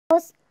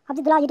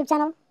Abhijit Dulal YouTube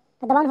channel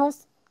तो दबाउन होस्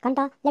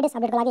घण्टा लेटेस्ट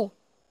अपडेटको लागि।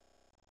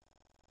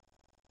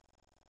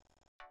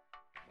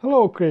 Hello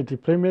creative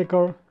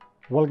playmaker,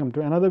 welcome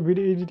to another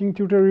video editing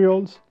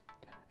tutorials.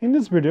 In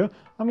this video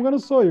I'm going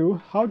to show you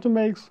how to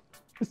make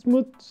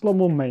smooth slow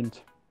movement.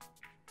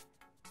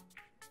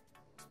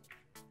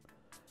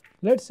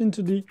 Let's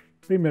into the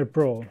Premiere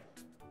Pro.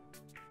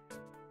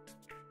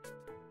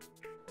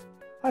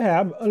 I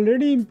have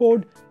already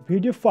imported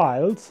video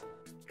files.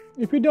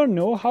 If you don't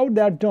know how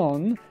that's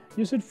done,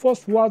 you should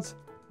first watch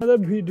another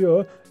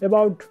video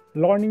about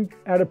learning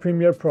at a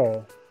Premiere Pro.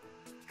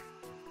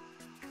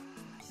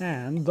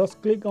 And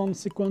just click on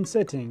sequence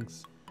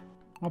settings.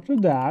 After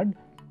that,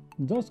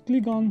 just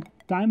click on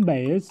time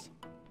base.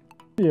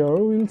 Here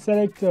we'll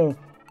select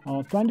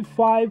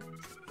 25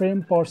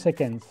 frames per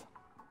second.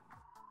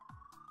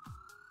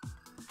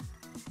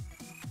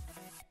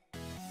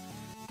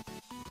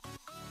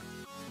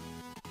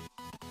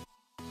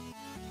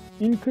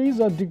 Increase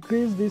or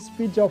decrease the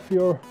speed of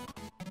your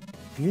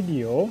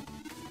video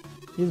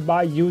is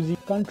by using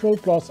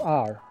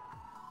Ctrl+R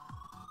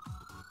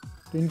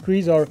to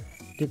increase or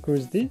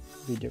decrease the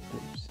video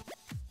clips.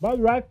 By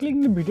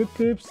right-clicking the video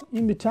clips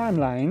in the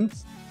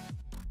timelines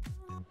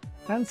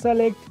and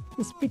select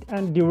speed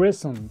and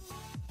duration.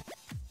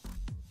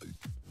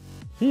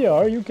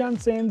 Here you can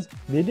change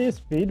video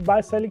speed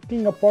by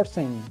selecting a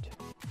percent.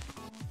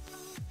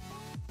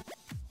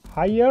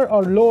 Higher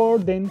or lower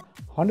than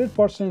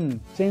 100%,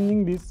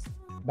 changing this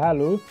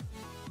value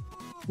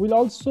will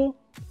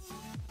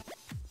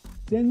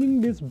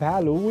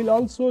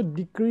also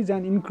decrease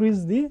and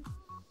increase the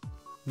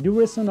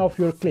duration of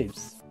your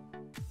clips.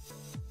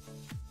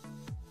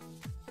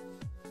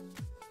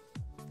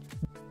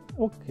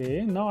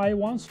 Okay, now I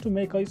want to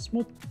make a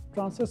smooth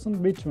transition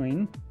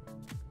between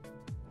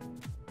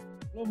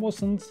slow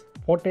motion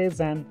footage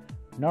and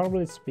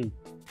normal speed.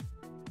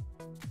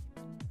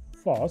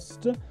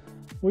 First,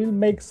 we'll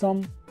make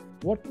some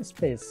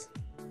workspace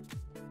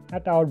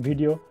at our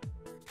video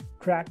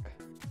track.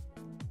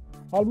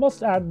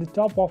 Almost at the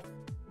top of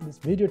this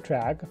video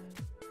track,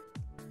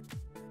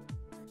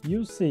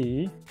 you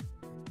see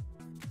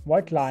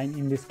white line.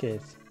 In this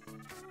case,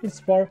 it's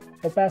for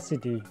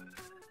opacity,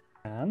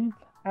 and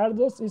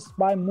adjust is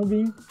by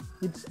moving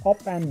it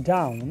up and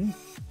down. In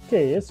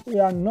case we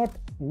are not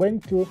going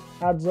to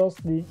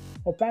adjust the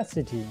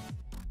opacity,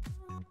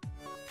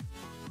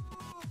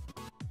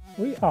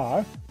 we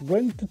are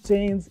going to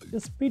change the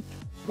speed.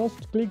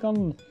 First click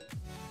on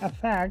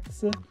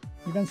effects.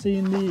 You can see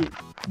in the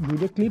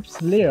video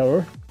clips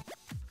layer,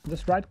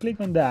 just right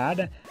click on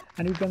that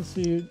and you can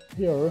see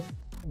here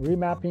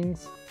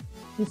remappings.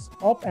 It's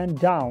up and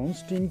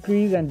downs to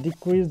increase and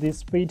decrease the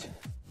speed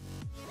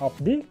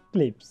of the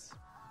clips.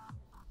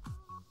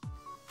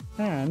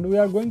 And we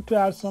are going to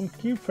add some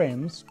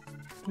keyframes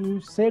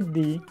to set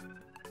the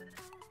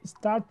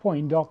start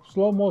point of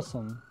slow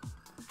motion.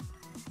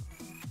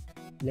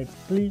 Let's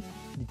click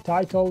the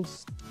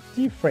title's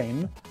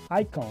keyframe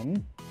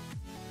icon.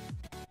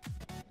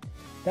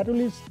 That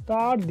will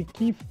start the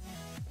key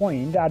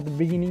point at the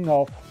beginning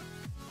of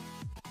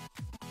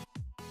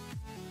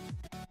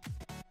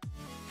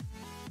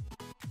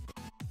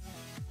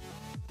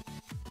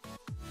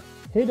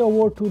head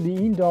over to the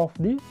end of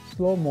the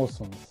slow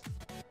motions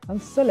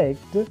and set a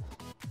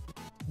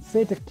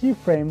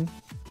keyframe,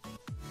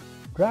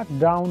 drag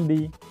down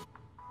the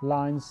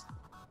lines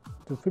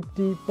to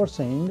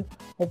 50%,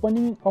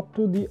 opening up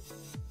to the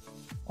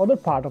other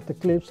part of the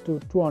clips to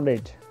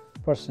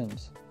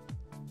 200%.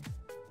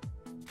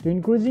 To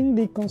increasing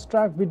the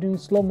contrast between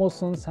slow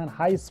motions and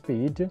high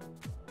speed.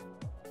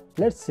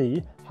 Let's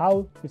see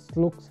how it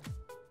looks.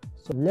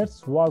 So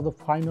let's watch the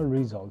final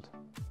result.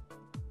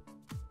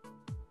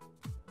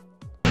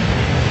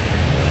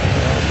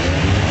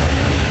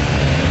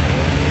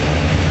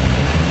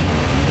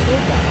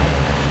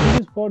 This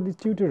is for the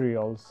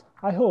tutorials.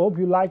 I hope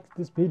you liked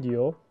this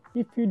video.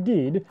 If you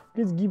did,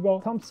 please give a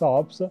thumbs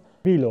up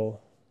below.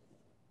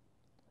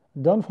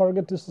 Don't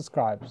forget to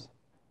subscribe.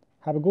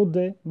 Have a good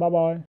day. Bye bye.